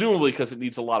 presumably because it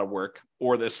needs a lot of work,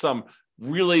 or there's some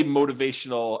really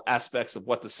motivational aspects of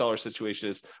what the seller situation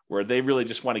is where they really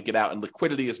just want to get out and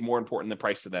liquidity is more important than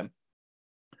price to them.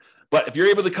 But if you're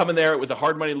able to come in there with a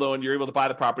hard money loan, you're able to buy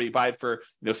the property, buy it for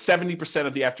 70%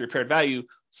 of the after repaired value.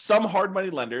 Some hard money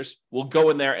lenders will go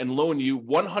in there and loan you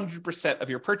 100% of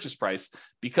your purchase price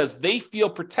because they feel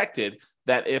protected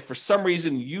that if for some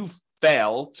reason you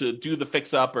fail to do the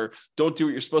fix up or don't do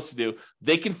what you're supposed to do,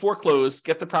 they can foreclose,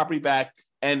 get the property back,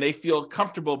 and they feel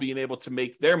comfortable being able to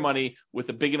make their money with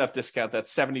a big enough discount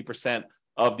that's 70%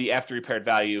 of the after repaired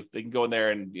value. They can go in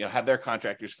there and have their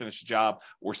contractors finish the job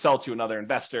or sell to another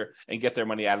investor and get their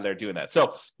money out of there doing that.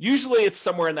 So usually it's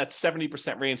somewhere in that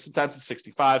 70% range. Sometimes it's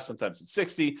 65, sometimes it's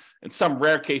 60. In some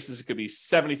rare cases, it could be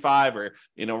 75 or,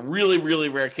 really, really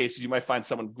rare cases, you might find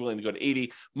someone willing to go to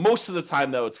 80. Most of the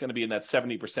time, though, it's going to be in that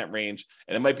 70% range.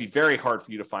 And it might be very hard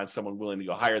for you to find someone willing to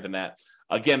go higher than that.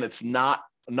 Again, it's not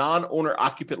non-owner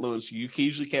occupant loans. You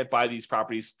usually can't buy these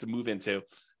properties to move into.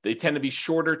 They tend to be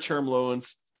shorter term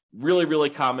loans, really,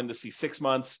 really common to see 6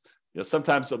 months.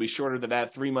 Sometimes they'll be shorter than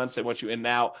that, 3 months. They want you in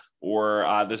now, or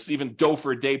there's even dough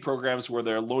for a day programs where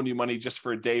they'll loan you money just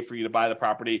for a day for you to buy the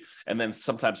property, and then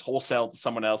sometimes wholesale to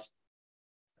someone else.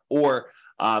 Or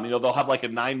They'll have like a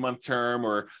 9-month term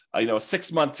or, a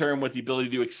 6-month term with the ability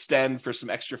to extend for some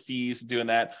extra fees and doing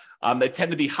that. They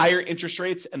tend to be higher interest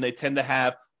rates and they tend to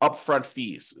have upfront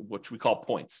fees, which we call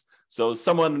points. So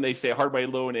they say a hard money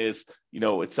loan is,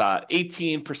 it's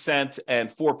 18%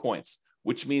 and 4 points,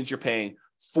 which means you're paying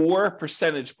 4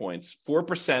 percentage points,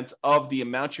 4% of the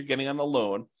amount you're getting on the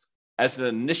loan as an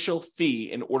initial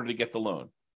fee in order to get the loan,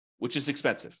 which is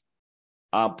expensive.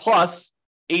 Plus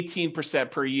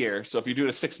 18% per year. So if you're doing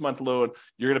a 6-month loan,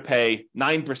 you're going to pay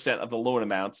 9% of the loan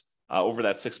amount over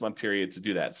that 6-month period to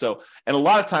do that. So, and a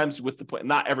lot of times with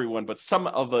not everyone, but some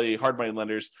of the hard money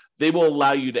lenders, they will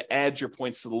allow you to add your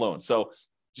points to the loan. So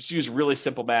just use really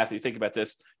simple math. You think about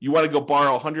this. You want to go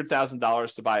borrow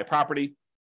 $100,000 to buy a property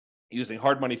using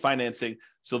hard money financing.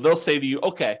 So they'll say to you,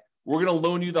 okay, we're going to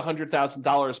loan you the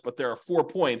 $100,000, but there are 4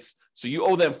 points. So you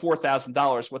owe them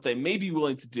 $4,000. What they may be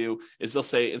willing to do is they'll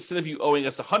say, instead of you owing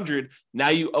us 100, now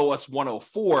you owe us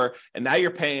 104. And now you're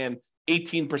paying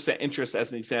 18% interest,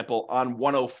 as an example, on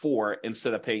 104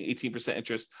 instead of paying 18%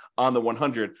 interest on the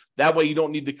 100. That way you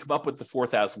don't need to come up with the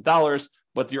 $4,000,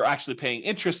 but you're actually paying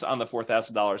interest on the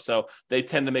 $4,000. So they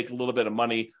tend to make a little bit of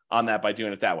money on that by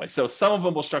doing it that way. So some of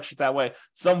them will structure it that way.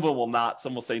 Some of them will not.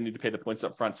 Some will say you need to pay the points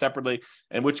up front separately,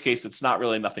 in which case it's not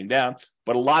really nothing down.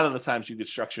 But a lot of the times you could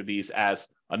structure these as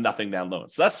a nothing down loan.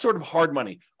 So that's sort of hard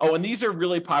money. Oh, and these are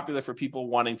really popular for people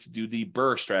wanting to do the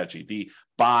BRRRR strategy, the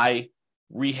buy,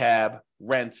 rehab,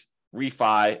 rent,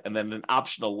 refi, and then an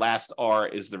optional last R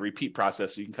is the repeat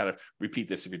process. So you can kind of repeat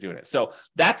this if you're doing it. So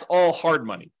that's all hard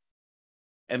money.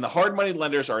 And the hard money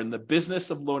lenders are in the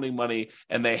business of loaning money,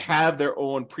 and they have their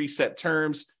own preset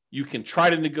terms. You can try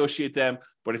to negotiate them,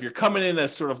 but if you're coming in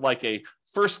as sort of like a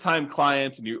first-time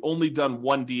client and you've only done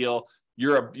one deal,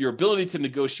 your ability to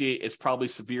negotiate is probably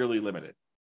severely limited.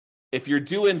 If you're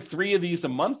doing 3 of these a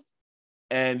month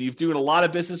and you're doing a lot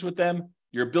of business with them,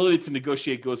 your ability to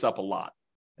negotiate goes up a lot,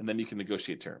 and then you can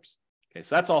negotiate terms. Okay,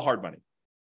 so that's all hard money.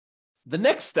 The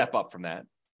next step up from that,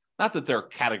 not that they're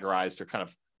categorized or kind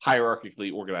of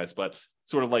hierarchically organized, but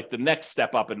sort of like the next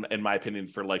step up, in my opinion,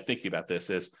 for like thinking about this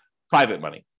is private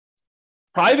money.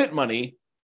 Private money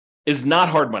is not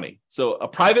hard money. So a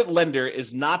private lender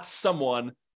is not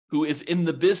someone who is in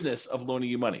the business of loaning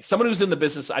you money. Someone who's in the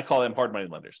business, I call them hard money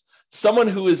lenders. Someone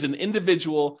who is an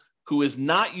individual who is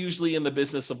not usually in the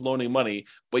business of loaning money,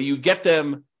 but you get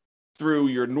them through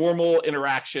your normal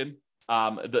interaction.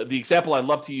 The example I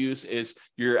love to use is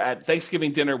you're at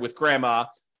Thanksgiving dinner with grandma,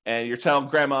 and you're telling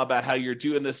grandma about how you're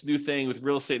doing this new thing with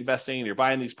real estate investing and you're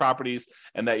buying these properties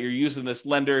and that you're using this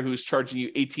lender who's charging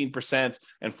you 18%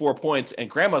 and 4 points. And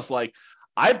grandma's like,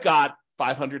 I've got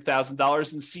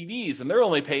 $500,000 in CDs and they're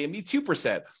only paying me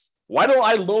 2%. Why don't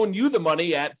I loan you the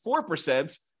money at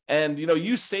 4%? And,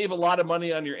 you save a lot of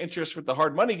money on your interest with the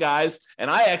hard money guys. And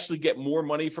I actually get more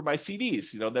money for my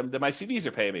CDs, than my CDs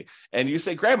are paying me. And you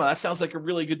say, grandma, that sounds like a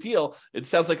really good deal. It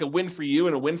sounds like a win for you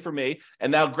and a win for me.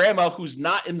 And now grandma, who's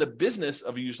not in the business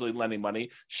of usually lending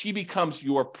money, she becomes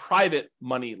your private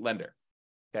money lender.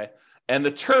 Okay. And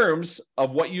the terms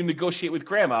of what you negotiate with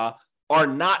grandma are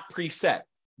not preset.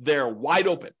 They're wide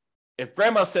open. If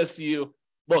grandma says to you,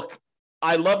 look,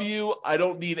 I love you. I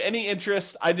don't need any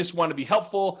interest. I just want to be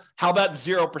helpful. How about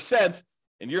 0%?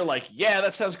 And you're like, yeah,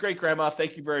 that sounds great, grandma.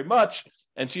 Thank you very much.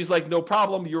 And she's like, no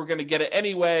problem. You were going to get it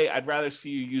anyway. I'd rather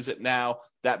see you use it now.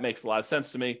 That makes a lot of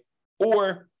sense to me.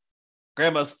 Or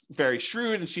grandma's very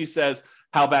shrewd and she says,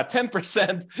 how about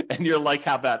 10%? And you're like,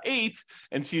 how about 8?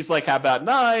 And she's like, how about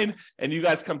 9? And you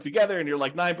guys come together and you're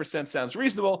like, 9% sounds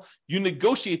reasonable. You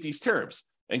negotiate these terms.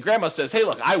 And grandma says, hey,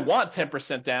 look, I want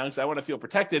 10% down because I want to feel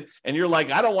protected. And you're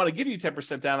like, I don't want to give you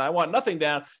 10% down. I want nothing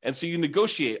down. And so you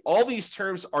negotiate. All these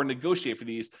terms are negotiated for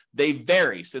these. They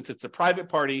vary since it's a private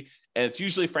party and it's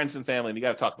usually friends and family. And you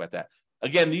got to talk about that.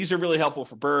 Again, these are really helpful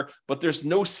for BRRRR, but there's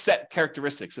no set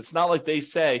characteristics. It's not like they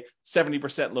say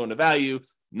 70% loan to value,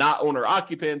 not owner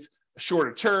occupant,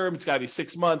 shorter term. It's got to be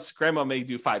 6 months. Grandma may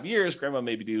do 5 years. Grandma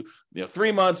maybe do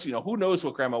 3 months. Who knows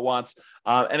what grandma wants?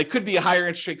 And it could be a higher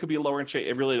interest rate, could be a lower interest rate.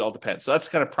 It really all depends. So that's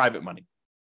kind of private money.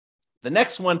 The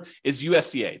next one is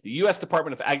USDA. The U.S.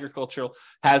 Department of Agriculture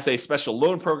has a special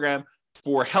loan program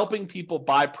for helping people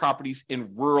buy properties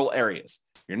in rural areas.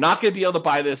 You're not going to be able to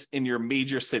buy this in your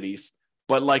major cities,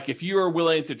 but like if you are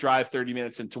willing to drive 30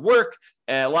 minutes into work,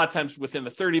 and a lot of times within the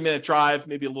 30-minute drive,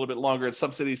 maybe a little bit longer in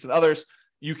some cities than others,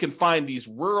 you can find these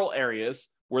rural areas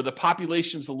where the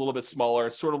population's a little bit smaller.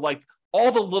 It's sort of like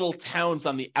all the little towns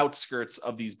on the outskirts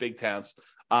of these big towns.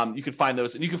 You can find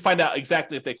those, and you can find out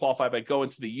exactly if they qualify by going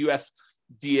to the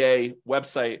USDA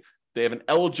website. They have an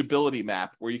eligibility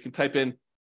map where you can type in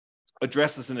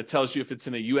addresses and it tells you if it's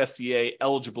in a USDA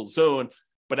eligible zone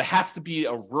but it has to be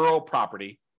a rural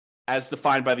property as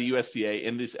defined by the USDA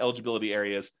in these eligibility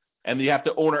areas. And you have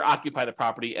to own or occupy the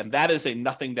property. And that is a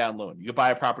nothing down loan. You can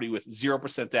buy a property with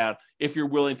 0% down if you're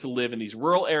willing to live in these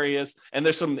rural areas. And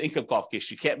there's some income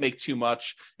qualifications. You can't make too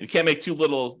much and you can't make too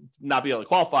little, not be able to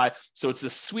qualify. So it's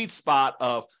this sweet spot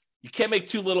of you can't make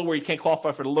too little where you can't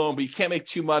qualify for the loan, but you can't make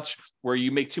too much where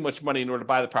you make too much money in order to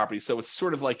buy the property. So it's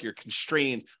sort of like you're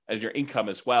constrained as your income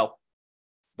as well.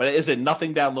 But it is a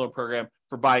nothing down loan program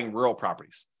for buying rural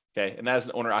properties. Okay. And that is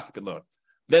an owner occupant loan.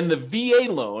 Then the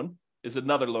VA loan is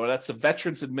another loan. That's a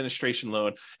Veterans Administration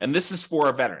loan. And this is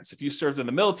for veterans. If you served in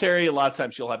the military, a lot of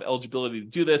times you'll have eligibility to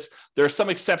do this. There are some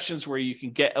exceptions where you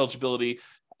can get eligibility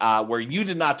where you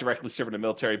did not directly serve in the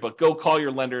military, but go call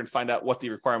your lender and find out what the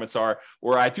requirements are.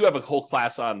 Or I do have a whole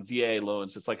class on VA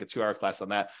loans. It's like a 2-hour class on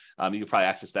that. You can probably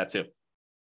access that too.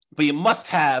 But you must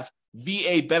have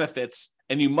VA benefits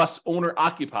and you must own or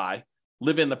occupy,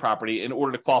 live in the property in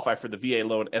order to qualify for the VA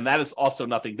loan. And that is also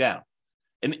nothing down.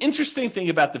 An interesting thing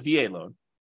about the VA loan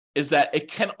is that it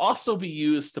can also be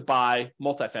used to buy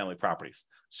multifamily properties.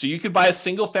 So you could buy a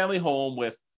single family home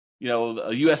with, a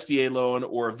USDA loan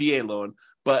or a VA loan,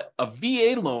 but a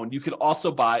VA loan, you could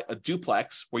also buy a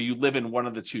duplex where you live in one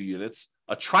of the 2 units,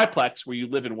 a triplex where you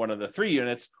live in one of the 3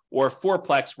 units, or a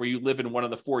fourplex where you live in one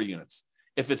of the 4 units.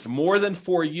 If it's more than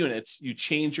 4 units, you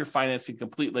change your financing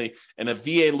completely, and a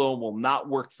VA loan will not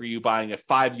work for you buying a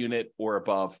 5-unit or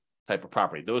above type of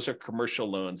property. Those are commercial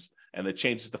loans, and it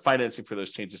changes the financing for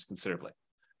those changes considerably.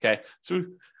 Okay, so we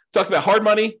talked about hard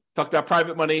money, talked about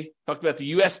private money, talked about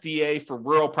the USDA for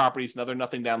rural properties, another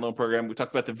nothing down loan program. We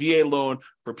talked about the VA loan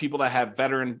for people that have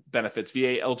veteran benefits,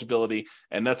 VA eligibility,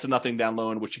 and that's a nothing down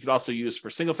loan, which you could also use for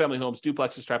single family homes,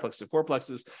 duplexes, triplexes,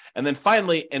 fourplexes. And then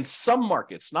finally, in some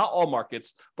markets, not all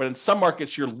markets, but in some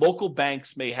markets, your local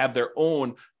banks may have their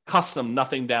own custom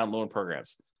nothing down loan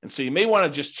programs. And so you may want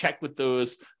to just check with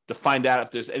those to find out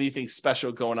if there's anything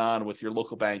special going on with your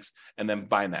local banks and then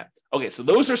buying that. Okay, so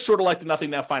those are sort of like the nothing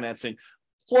down financing.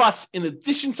 Plus, in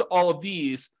addition to all of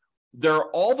these, there are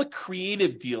all the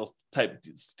creative deal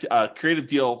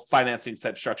financing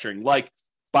type structuring, like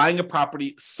buying a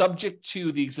property subject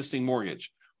to the existing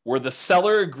mortgage, where the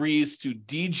seller agrees to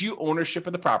deed you ownership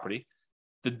of the property.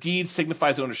 The deed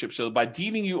signifies ownership. So by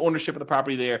deeding you ownership of the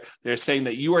property, they're saying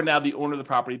that you are now the owner of the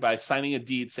property by signing a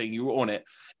deed saying you own it.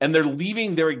 And they're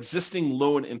leaving their existing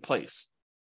loan in place,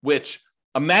 which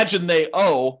imagine they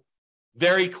owe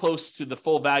very close to the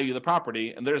full value of the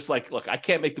property. And they're just like, look, I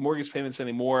can't make the mortgage payments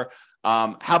anymore.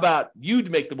 How about you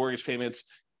make the mortgage payments?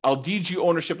 I'll deed you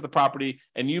ownership of the property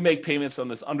and you make payments on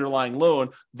this underlying loan.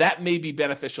 That may be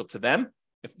beneficial to them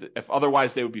if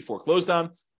otherwise they would be foreclosed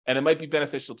on. And it might be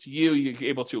beneficial to you. You're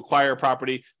able to acquire a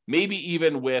property, maybe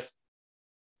even with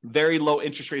very low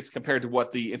interest rates compared to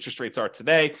what the interest rates are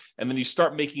today. And then you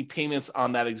start making payments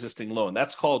on that existing loan.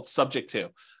 That's called subject to.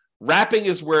 Wrapping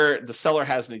is where the seller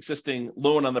has an existing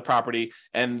loan on the property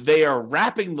and they are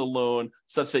wrapping the loan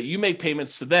such that you make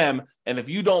payments to them. And if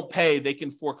you don't pay, they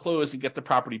can foreclose and get the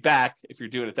property back if you're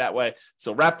doing it that way.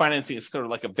 So wrap financing is sort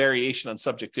of like a variation on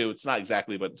subject to. It's not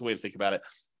exactly, but it's a way to think about it.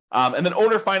 And then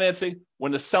owner financing,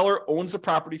 when the seller owns the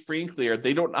property free and clear,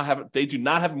 they do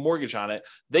not have a mortgage on it.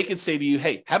 They can say to you,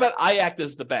 hey, how about I act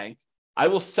as the bank? I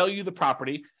will sell you the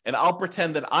property and I'll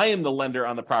pretend that I am the lender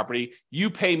on the property. You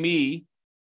pay me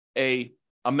a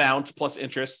amount plus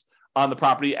interest on the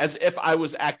property as if I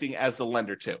was acting as the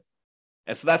lender too.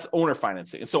 And so that's owner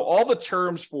financing. And so all the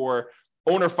terms for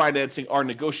owner financing are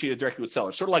negotiated directly with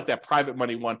sellers, sort of like that private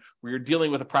money one where you're dealing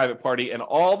with a private party and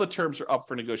all the terms are up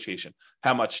for negotiation.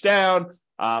 How much down,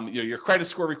 your credit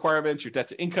score requirements, your debt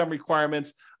to income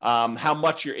requirements, how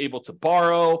much you're able to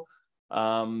borrow.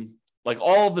 Like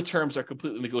all of the terms are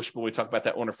completely negotiable when we talk about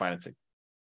that owner financing.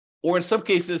 Or in some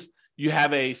cases, you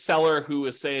have a seller who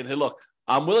is saying, hey, look,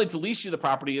 I'm willing to lease you the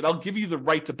property and I'll give you the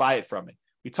right to buy it from me.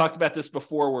 We talked about this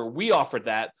before where we offered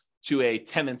that to a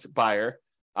tenant buyer.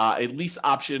 A lease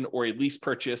option or a lease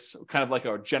purchase, kind of like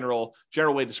our general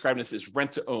way of describing this is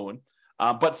rent to own.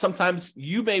 But sometimes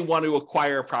you may want to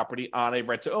acquire a property on a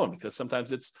rent to own because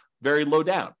sometimes it's very low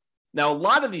down. Now, a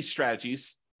lot of these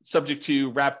strategies, subject to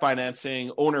wrap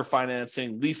financing, owner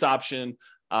financing, lease option,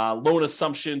 loan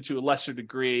assumption to a lesser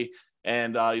degree,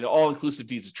 and all-inclusive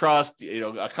deeds of trust,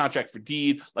 a contract for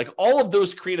deed, like all of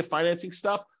those creative financing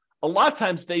stuff, a lot of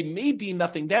times they may be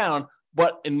nothing down.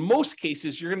 But in most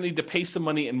cases, you're going to need to pay some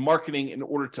money in marketing in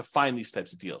order to find these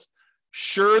types of deals.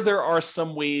 Sure, there are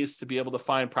some ways to be able to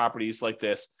find properties like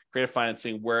this, creative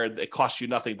financing, where it costs you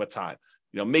nothing but time.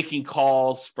 making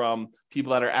calls from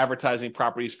people that are advertising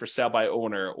properties for sale by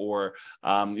owner, or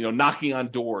knocking on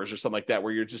doors or something like that,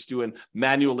 where you're just doing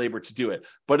manual labor to do it.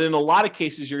 But in a lot of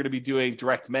cases, you're going to be doing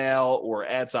direct mail or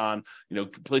ads on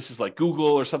places like Google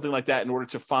or something like that in order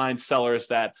to find sellers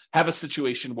that have a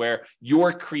situation where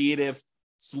your creative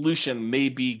solution may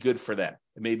be good for them.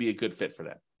 It may be a good fit for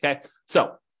them. Okay,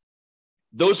 so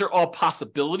those are all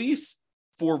possibilities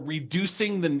for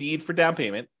reducing the need for down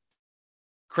payment.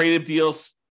 Creative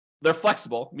deals, they're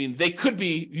flexible. I mean, they could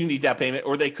be you need down payment,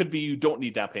 or they could be you don't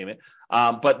need down payment.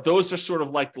 But those are sort of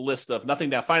like the list of nothing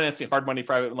down financing, hard money,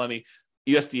 private money,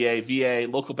 USDA,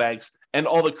 VA, local banks, and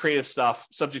all the creative stuff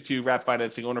subject to wrap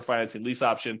financing, owner financing, lease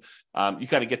option. You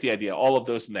kind of get the idea, all of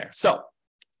those in there. So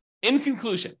in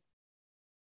conclusion,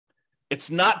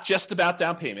 it's not just about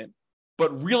down payment,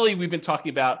 but really we've been talking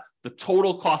about the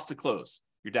total cost to close,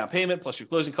 your down payment plus your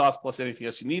closing costs plus anything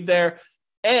else you need there,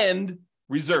 and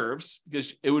reserves,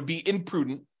 because it would be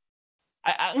imprudent.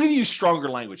 I'm going to use stronger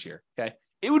language here. Okay.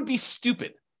 It would be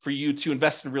stupid for you to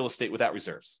invest in real estate without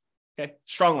reserves. Okay.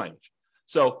 Strong language.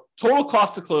 So total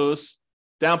cost to close,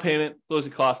 down payment,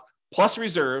 closing costs, plus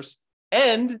reserves.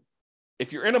 And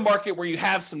if you're in a market where you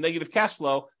have some negative cash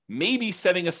flow, maybe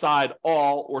setting aside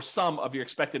all or some of your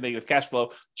expected negative cash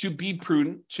flow to be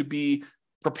prudent, to be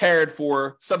prepared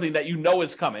for something that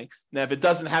is coming. Now, if it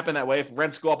doesn't happen that way, if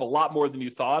rents go up a lot more than you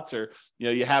thought, or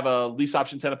you have a lease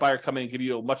option tenant buyer come in and give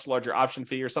you a much larger option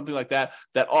fee or something like that,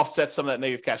 that offsets some of that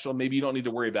negative cash flow, maybe you don't need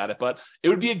to worry about it. But it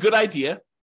would be a good idea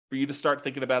for you to start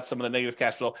thinking about some of the negative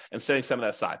cash flow and setting some of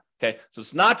that aside. Okay, so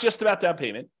it's not just about down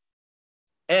payment.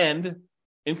 And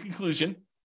in conclusion,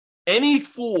 any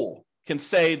fool can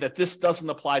say that this doesn't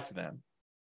apply to them,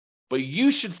 but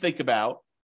you should think about,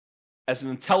 as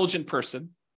an intelligent person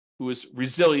who is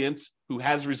resilient, who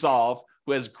has resolve,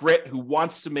 who has grit, who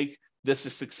wants to make this a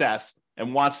success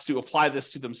and wants to apply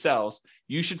this to themselves,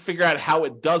 you should figure out how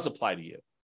it does apply to you.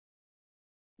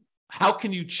 How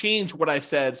can you change what I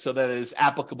said so that it is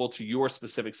applicable to your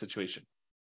specific situation?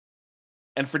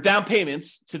 And for down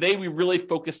payments, today we really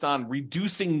focused on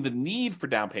reducing the need for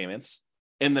down payments.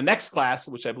 In the next class,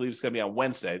 which I believe is going to be on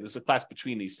Wednesday, there's a class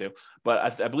between these two,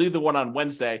 but I believe the one on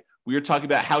Wednesday, we were talking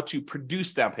about how to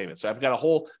produce down payments. So I've got a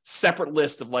whole separate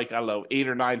list of 8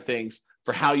 or 9 things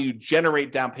for how you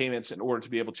generate down payments in order to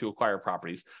be able to acquire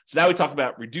properties. So now we talked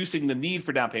about reducing the need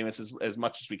for down payments as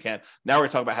much as we can. Now we're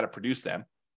talking about how to produce them,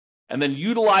 and then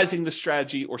utilizing the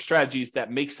strategy or strategies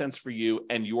that make sense for you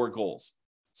and your goals.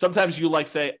 Sometimes you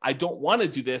say, I don't want to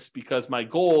do this because my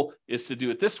goal is to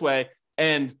do it this way,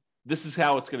 and this is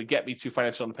how it's going to get me to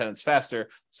financial independence faster.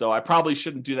 So I probably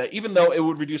shouldn't do that, even though it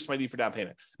would reduce my need for down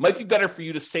payment. It might be better for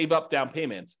you to save up down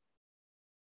payment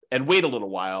and wait a little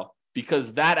while,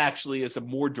 because that actually is a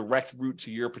more direct route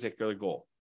to your particular goal.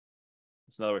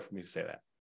 That's another way for me to say that.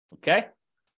 Okay?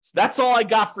 So that's all I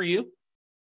got for you.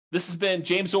 This has been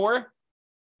James Orr.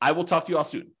 I will talk to you all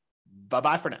soon.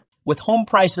 Bye-bye for now. With home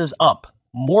prices up,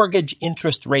 mortgage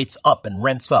interest rates up, and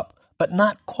rents up, but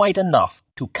not quite enough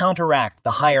to counteract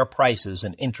the higher prices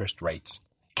and interest rates,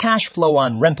 cash flow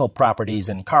on rental properties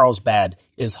in Carlsbad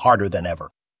is harder than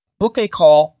ever. Book a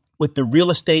call with the Real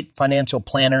Estate Financial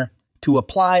Planner to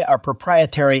apply our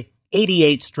proprietary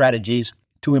 88 strategies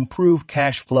to improve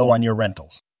cash flow on your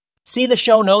rentals. See the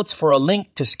show notes for a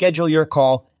link to schedule your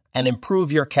call and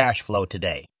improve your cash flow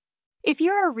today. If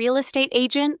you're a real estate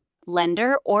agent,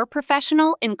 lender, or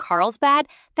professional in Carlsbad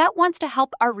that wants to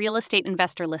help our real estate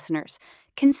investor listeners,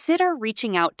 consider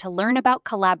reaching out to learn about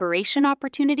collaboration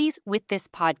opportunities with this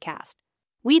podcast.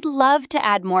 We'd love to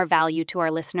add more value to our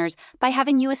listeners by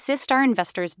having you assist our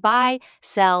investors buy,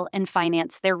 sell, and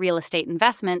finance their real estate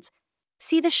investments.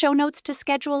 See the show notes to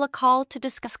schedule a call to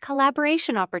discuss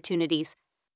collaboration opportunities.